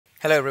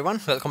Hello everyone,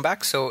 welcome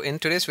back. So in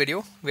today's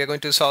video, we are going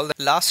to solve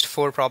the last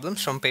 4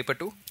 problems from paper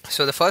 2.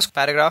 So the first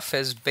paragraph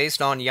is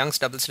based on Young's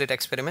double slit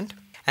experiment,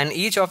 and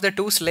each of the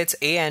two slits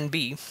A and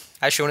B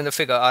as shown in the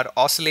figure are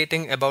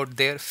oscillating about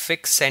their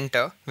fixed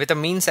center with a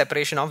mean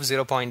separation of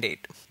 0.8.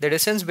 The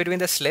distance between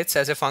the slits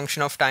as a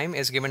function of time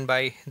is given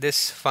by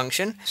this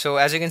function. So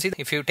as you can see,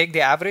 if you take the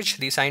average,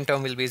 the sine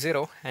term will be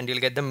 0 and you'll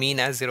get the mean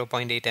as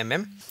 0.8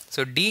 mm.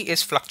 So D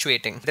is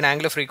fluctuating with an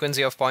angular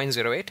frequency of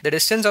 0.08. The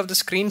distance of the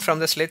screen from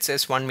the slits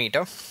is 1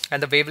 meter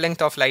and the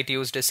wavelength of light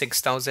used is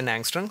 6000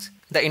 angstroms.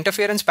 The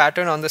interference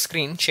pattern on the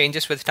screen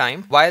changes with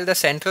time while the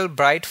central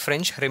bright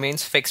fringe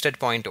remains fixed at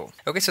point O.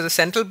 Okay, so the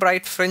central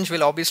bright fringe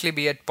will obviously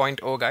be at point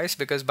O, guys,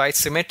 because by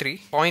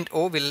symmetry point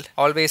O will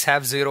always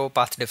have 0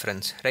 path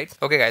difference, right?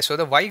 Okay guys, so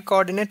the y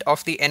coordinate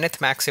of the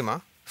nth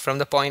maxima from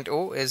the point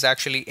O is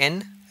actually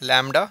n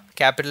lambda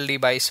capital D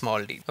by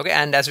small d. Okay,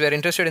 and as we are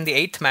interested in the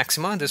 8th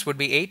maxima, this would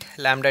be 8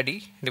 lambda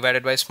d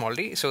divided by small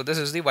d. So this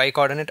is the y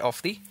coordinate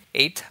of the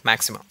 8th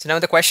maxima. So now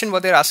the question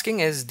what they're asking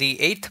is the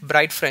 8th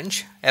bright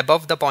fringe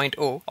above the point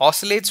O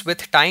oscillates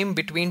with time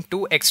between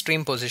two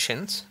extreme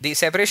positions. The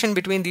separation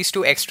between these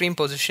two extreme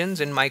positions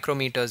in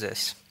micrometers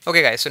is.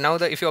 Okay guys, so now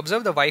if you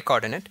observe the y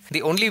coordinate,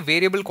 the only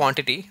variable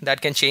quantity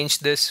that can change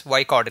this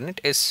y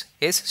coordinate is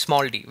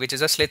small d, which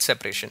is a slit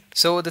separation.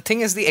 So the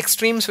thing is, the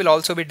extremes will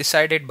also be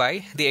decided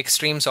by the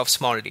extremes of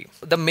small d.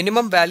 The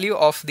minimum value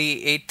of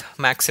the 8th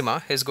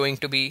maxima is going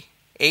to be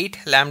 8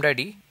 lambda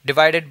d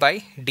divided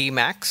by d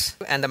max,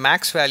 and the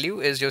max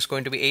value is just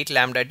going to be 8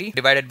 lambda d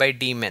divided by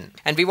d min,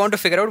 and we want to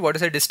figure out what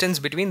is the distance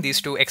between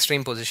these two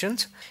extreme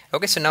positions.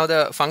 Okay, so now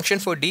the function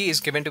for d is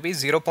given to be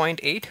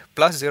 0.8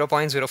 plus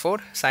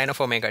 0.04 sine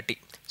of omega t.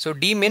 So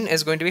d min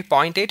is going to be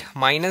 0.8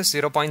 minus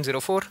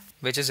 0.04,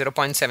 which is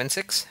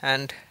 0.76,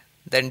 and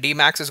then d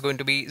max is going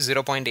to be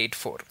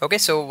 0.84. Okay,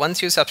 so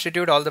once you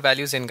substitute all the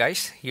values in,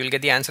 guys, you'll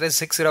get the answer as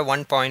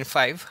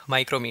 601.5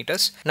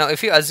 micrometers. Now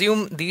if you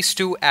assume these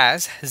two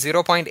as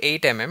 0.8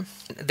 mm,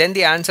 then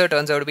the answer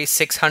turns out to be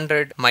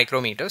 600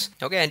 micrometers.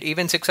 Okay, and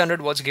even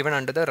 600 was given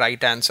under the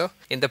right answer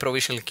in the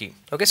provisional key.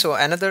 Okay, so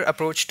another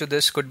approach to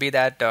this could be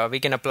that we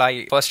can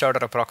apply first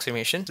order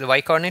approximation. The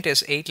y coordinate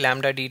is 8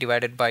 lambda d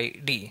divided by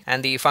d,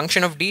 and the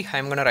function of d,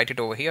 I'm going to write it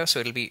over here, so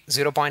it'll be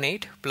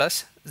 0.8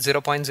 plus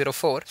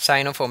 0.04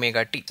 sine of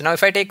omega t. So now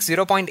if I take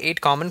 0.8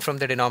 common from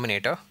the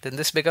denominator, then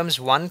this becomes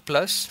 1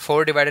 plus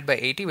 4 divided by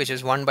 80, which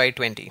is 1 by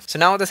 20. So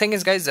now the thing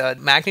is, guys, the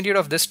magnitude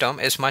of this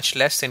term is much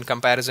less in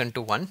comparison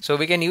to 1. So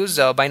we can use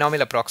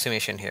binomial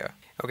approximation here.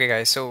 Okay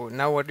guys, so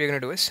now what we're going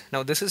to do is,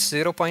 now this is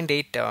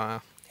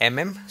 0.8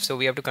 mm, so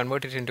we have to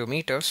convert it into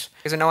meters.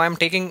 So now I'm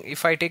taking,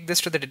 if I take this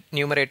to the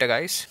numerator,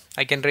 guys,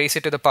 I can raise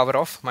it to the power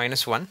of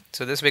minus 1.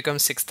 So this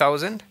becomes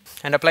 6000,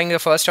 and applying the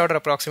first order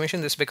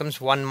approximation, this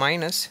becomes 1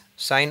 minus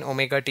sine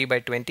omega t by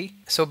 20.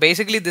 So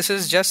basically this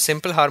is just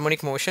simple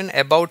harmonic motion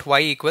about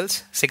y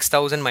equals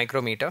 6000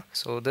 micrometer.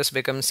 So this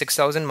becomes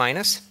 6000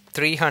 minus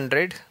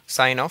 300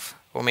 sine of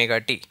omega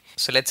t.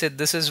 So let's say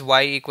this is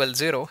y equals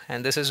 0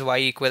 and this is y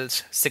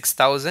equals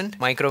 6000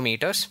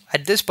 micrometers.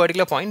 At this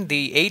particular point,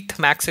 the 8th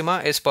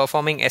maxima is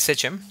performing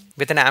SHM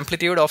with an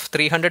amplitude of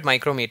 300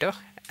 micrometer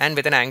and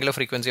with an angular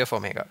frequency of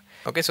omega.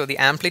 Okay, so the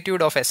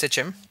amplitude of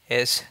SHM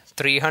is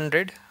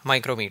 300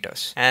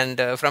 micrometers, and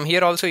from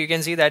here also you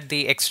can see that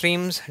the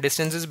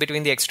distances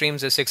between the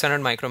extremes is 600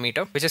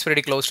 micrometer, which is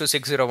pretty close to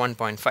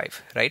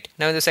 601.5, right?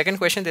 Now in the second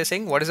question they're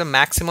saying what is the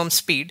maximum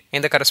speed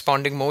in the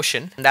corresponding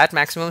motion, and that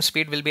maximum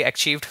speed will be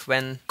achieved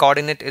when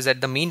coordinate is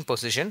at the mean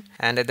position,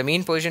 and at the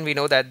mean position we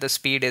know that the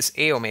speed is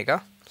a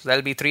omega. So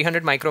that'll be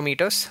 300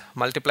 micrometers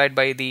multiplied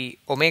by the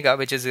omega,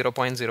 which is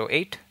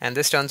 0.08, and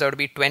this turns out to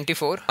be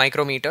 24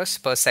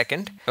 micrometers per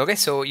second. Okay,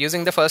 so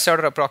using the first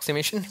order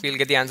approximation, we'll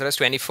get the answer as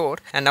 24.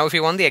 And now if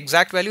you want the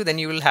exact value, then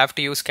you will have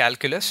to use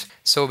calculus.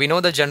 So we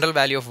know the general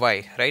value of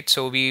y, right?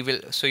 So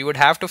you would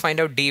have to find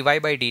out dy by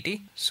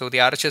dt. So the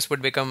RHS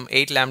would become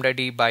 8 lambda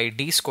d by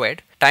d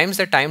squared times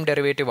the time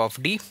derivative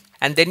of d.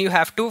 And then you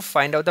have to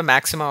find out the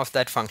maxima of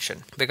that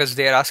function, because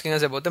they are asking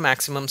us about the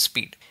maximum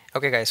speed.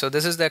 Okay guys, so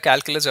this is the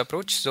calculus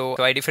approach. So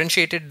I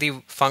differentiated the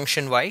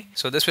function y.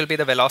 So this will be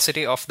the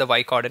velocity of the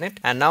y coordinate.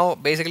 And now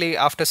basically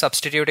after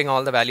substituting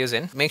all the values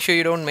in, make sure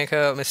you don't make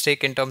a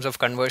mistake in terms of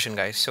conversion,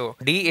 guys. So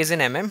d is in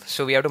mm,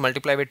 so we have to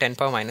multiply by 10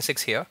 power minus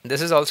 6 here.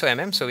 This is also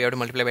mm, so we have to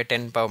multiply by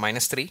 10 power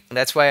minus 3.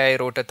 That's why I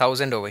wrote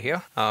 1000 over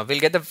here.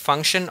 We'll get the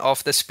function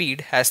of the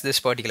speed as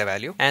this particular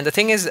value. And the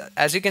thing is,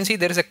 as you can see,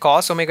 there is a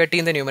cos omega t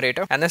in the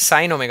numerator and a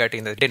sin omega t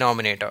in the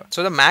denominator.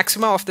 So the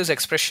maxima of this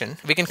expression,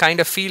 we can kind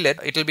of feel it.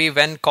 It will be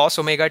when cos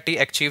omega t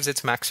achieves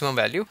its maximum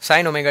value,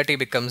 sin omega t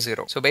becomes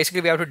 0. So basically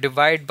we have to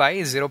divide by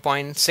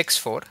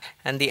 0.64,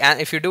 and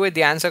if you do it,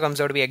 the answer comes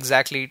out to be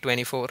exactly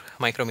 24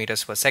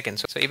 micrometers per second.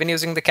 So even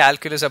using the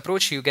calculus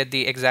approach, you get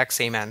the exact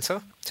same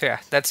answer. So yeah,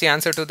 that's the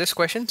answer to this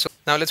question. So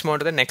now let's move on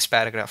to the next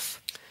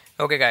paragraph.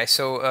 Okay guys,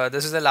 so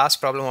this is the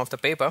last problem of the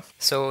paper.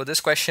 So this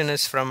question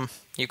is from,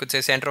 you could say,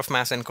 center of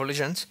mass and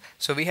collisions.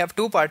 So we have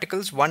two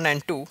particles, 1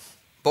 and 2.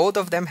 Both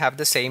of them have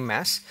the same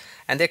mass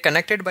and they're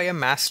connected by a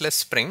massless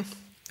spring.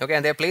 Okay,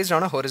 and they're placed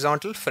on a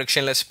horizontal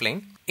frictionless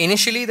plane.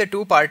 Initially, the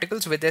two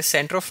particles with their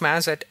center of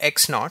mass at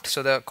x0,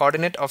 so the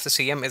coordinate of the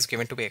CM is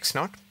given to be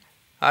x0,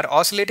 are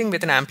oscillating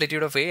with an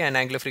amplitude of a and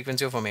angular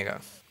frequency of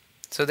omega.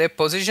 So their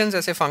positions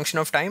as a function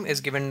of time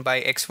is given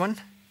by x1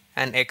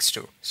 and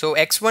x2. So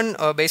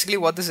x1, basically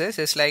what this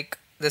is like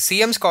the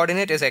CM's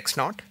coordinate is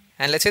x0,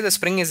 and let's say the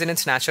spring is in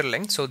its natural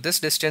length, so this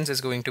distance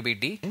is going to be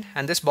d,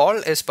 and this ball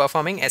is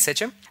performing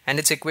SHM, and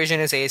its equation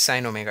is a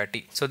sine omega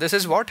t. So this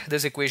is what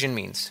this equation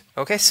means.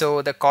 Okay,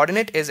 so the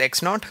coordinate is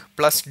x0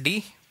 plus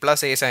d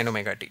plus a sine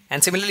omega t.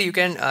 And similarly, you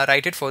can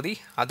write it for the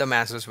other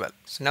mass as well.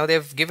 So now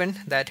they've given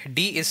that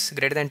d is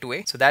greater than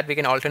 2a, so that we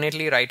can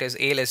alternately write as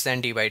a less than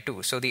d by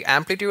 2. So the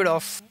amplitude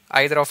of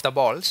either of the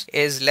balls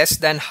is less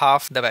than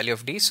half the value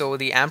of d, so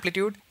the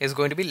amplitude is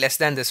going to be less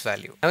than this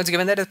value. Now it's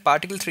given that a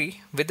particle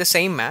 3 with the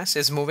same mass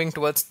is moving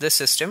towards this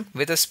system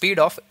with a speed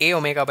of a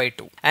omega by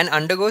 2 and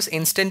undergoes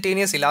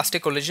instantaneous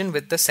elastic collision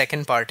with the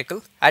second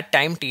particle at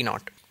time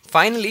t0.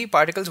 Finally,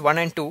 particles 1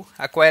 and 2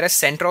 acquire a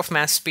center of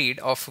mass speed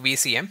of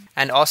Vcm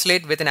and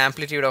oscillate with an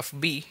amplitude of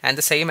b and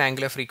the same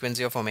angular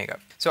frequency of omega.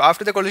 So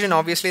after the collision,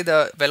 obviously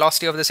the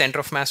velocity of the center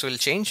of mass will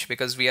change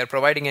because we are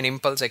providing an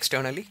impulse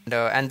externally,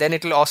 and then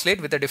it will oscillate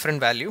with a different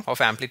value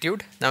of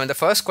amplitude. Now in the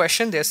first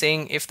question, they're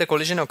saying if the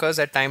collision occurs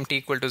at time t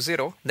equal to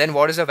 0, then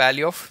what is the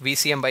value of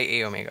Vcm by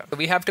a omega? So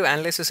we have to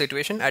analyze the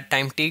situation at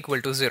time t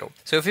equal to 0.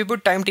 So if we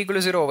put time t equal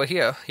to 0 over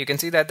here, you can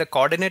see that the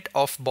coordinate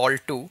of ball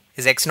 2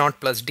 is x0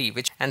 plus d,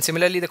 and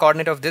similarly the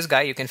coordinate of this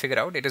guy, you can figure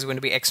out it is going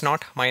to be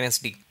x0 minus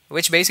d,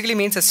 which basically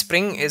means a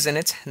spring is in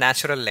its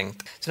natural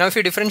length. So now if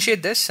you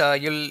differentiate this,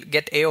 you'll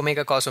get a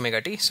omega cos omega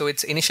t. So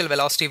its initial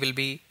velocity will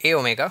be a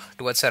omega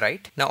towards the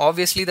right. Now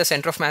obviously the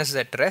center of mass is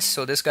at rest,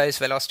 so this guy's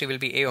velocity will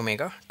be a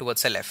omega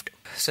towards the left.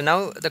 So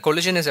now the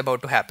collision is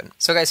about to happen.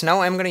 So guys,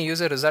 now I'm going to use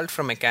a result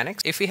from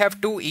mechanics. If we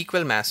have two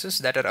equal masses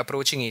that are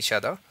approaching each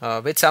other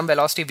with some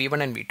velocity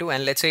v1 and v2,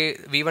 and let's say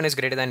v1 is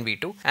greater than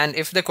v2, and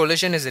if the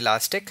collision is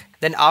elastic,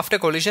 then after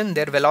collision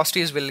their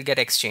velocities will get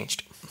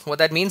exchanged. What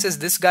that means is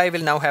this guy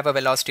will now have a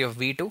velocity of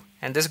v2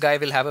 and this guy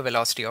will have a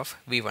velocity of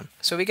v1.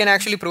 So we can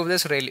actually prove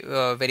this really,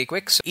 very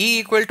quick. So E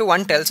equal to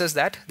 1 tells us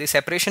that the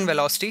separation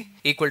velocity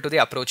equal to the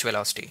approach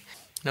velocity.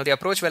 Now the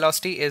approach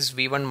velocity is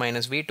v1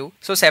 minus v2.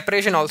 So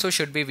separation also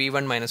should be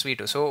v1 minus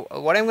v2. So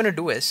what I'm going to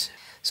do is,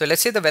 so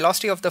let's say the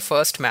velocity of the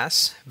first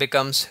mass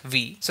becomes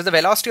v. So the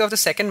velocity of the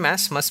second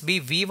mass must be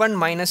v1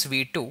 minus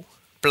v2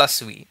 plus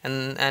v.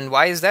 And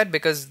why is that?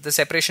 Because the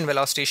separation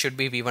velocity should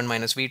be v1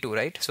 minus v2,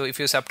 right? So if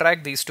you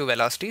subtract these two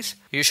velocities,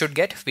 you should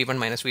get v1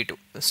 minus v2.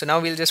 So now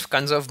we'll just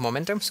conserve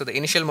momentum. So the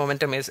initial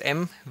momentum is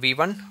m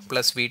v1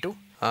 plus v2.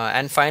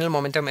 And final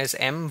momentum is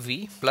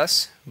mv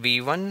plus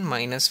v1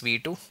 minus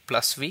v2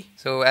 plus v.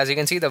 So as you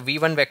can see, the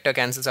v1 vector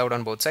cancels out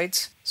on both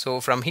sides. So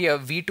from here,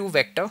 v2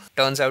 vector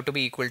turns out to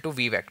be equal to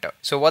v vector.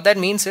 So what that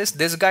means is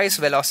this guy's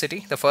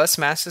velocity, the first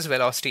mass's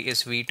velocity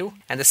is v2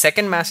 and the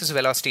second mass's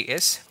velocity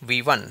is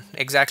v1,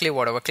 exactly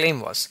what our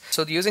claim was.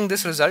 So using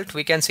this result,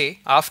 we can say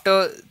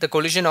after the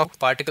collision of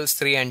particles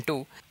 3 and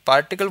 2,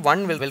 particle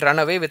 1 will run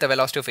away with a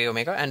velocity of a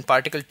omega and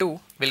particle 2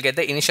 will get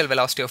the initial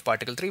velocity of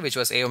particle 3, which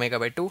was a omega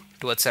by 2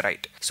 towards the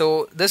right.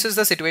 So this is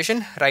the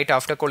situation right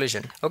after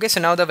collision. Okay, so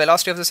now the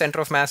velocity of the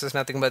center of mass is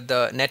nothing but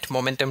the net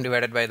momentum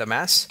divided by the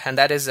mass, and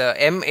that is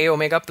m a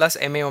omega plus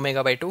m a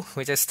omega by 2,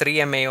 which is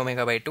 3m a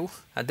omega by 2.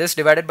 This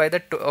divided by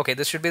the, okay,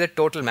 this should be the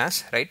total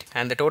mass, right?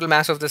 And the total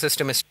mass of the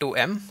system is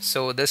 2m,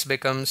 so this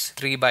becomes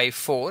 3 by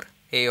 4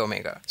 a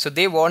omega. So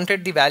they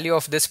wanted the value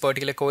of this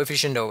particular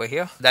coefficient over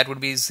here. That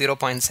would be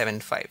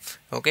 0.75.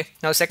 Okay.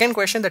 Now second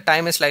question, the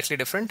time is slightly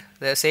different.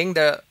 They're saying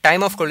the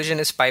time of collision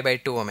is pi by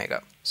 2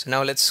 omega. So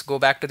now let's go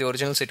back to the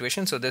original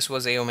situation. So this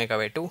was a omega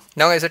by 2.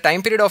 Now as a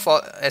time period of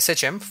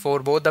SHM for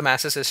both the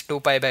masses is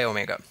 2 pi by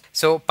omega.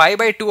 So pi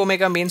by 2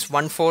 omega means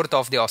 1/4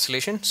 of the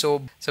oscillation.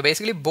 So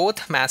basically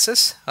both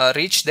masses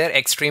reach their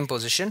extreme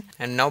position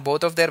and now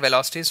both of their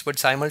velocities would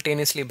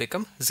simultaneously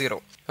become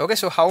 0. Okay,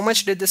 so how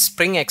much did this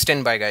spring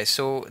extend by, guys?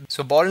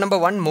 So ball number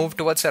 1 moved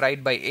towards the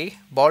right by a,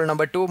 ball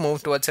number 2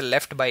 moved towards the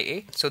left by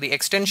a. So the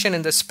extension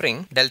in the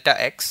spring delta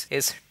x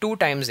is 2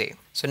 times a.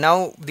 So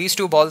now these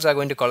two balls are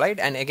going to collide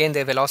and again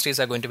their velocities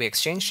are going to be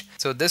exchanged.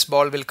 So this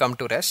ball will come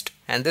to rest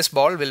and this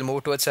ball will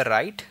move towards the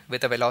right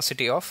with a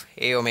velocity of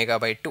a omega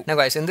by 2. Now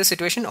guys, in this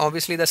situation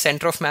obviously the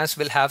center of mass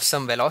will have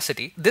some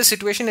velocity. This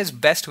situation is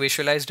best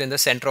visualized in the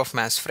center of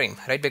mass frame,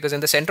 right? Because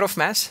in the center of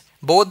mass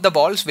both the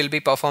balls will be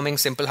performing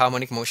simple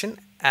harmonic motion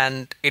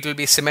and it will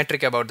be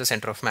symmetric about the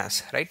center of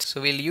mass, right?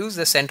 So we'll use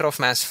the center of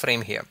mass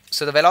frame here.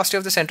 So the velocity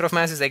of the center of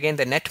mass is again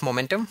the net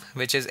momentum,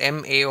 which is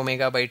m a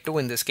omega by 2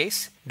 in this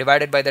case,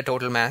 divided by the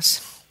total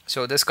mass.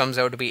 So this comes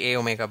out to be a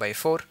omega by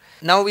 4.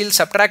 Now we'll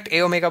subtract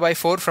a omega by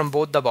 4 from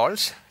both the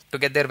balls to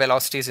get their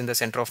velocities in the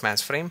center of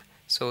mass frame.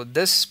 So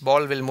this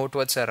ball will move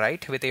towards the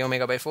right with a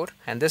omega by 4,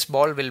 and this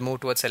ball will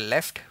move towards the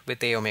left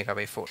with a omega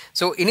by 4.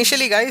 So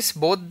initially guys,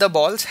 both the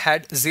balls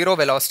had 0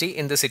 velocity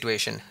in this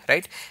situation,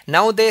 right?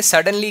 Now they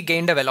suddenly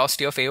gained a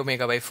velocity of a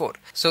omega by 4.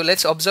 So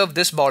let's observe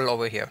this ball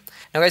over here.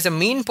 Now guys, the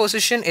mean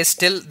position is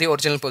still the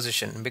original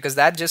position, because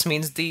that just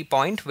means the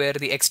point where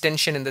the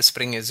extension in the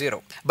spring is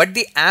 0. But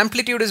the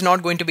amplitude is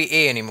not going to be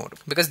a anymore,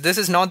 because this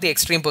is not the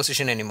extreme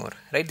position anymore,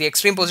 right? The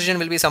extreme position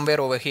will be somewhere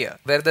over here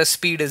where the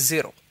speed is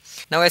 0.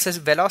 Now as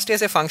velocity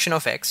as a function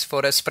of x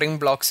for a spring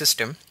block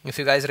system, if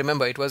you guys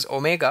remember, it was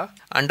omega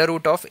under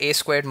root of a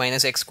squared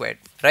minus x squared,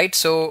 right?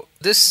 So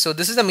this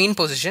is the mean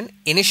position.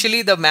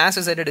 Initially the mass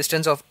is at a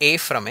distance of a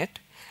from it,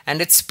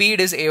 and its speed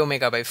is a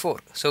omega by 4.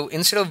 So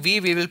instead of v,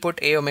 we will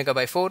put a omega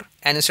by 4,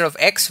 and instead of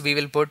x, we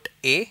will put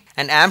a,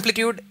 and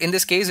amplitude in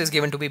this case is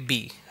given to be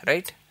b,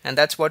 right? And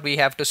that's what we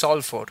have to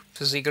solve for.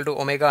 So it's equal to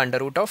omega under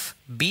root of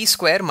b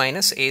square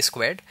minus a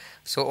squared.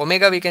 So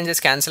omega we can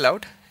just cancel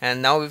out,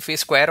 and now if we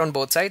square on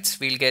both sides,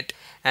 we'll get,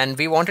 and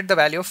we wanted the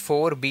value of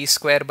 4b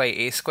square by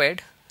a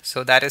squared.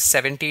 So that is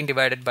 17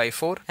 divided by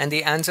 4, and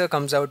the answer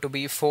comes out to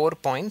be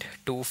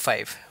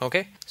 4.25.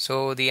 Okay,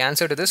 so the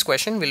answer to this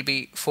question will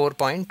be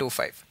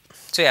 4.25.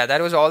 So yeah,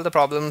 that was all the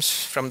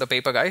problems from the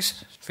paper,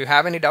 guys. If you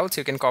have any doubts,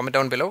 you can comment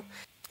down below.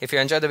 If you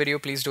enjoyed the video,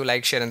 please do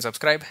like, share and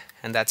subscribe,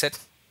 and that's it.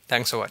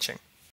 Thanks for watching.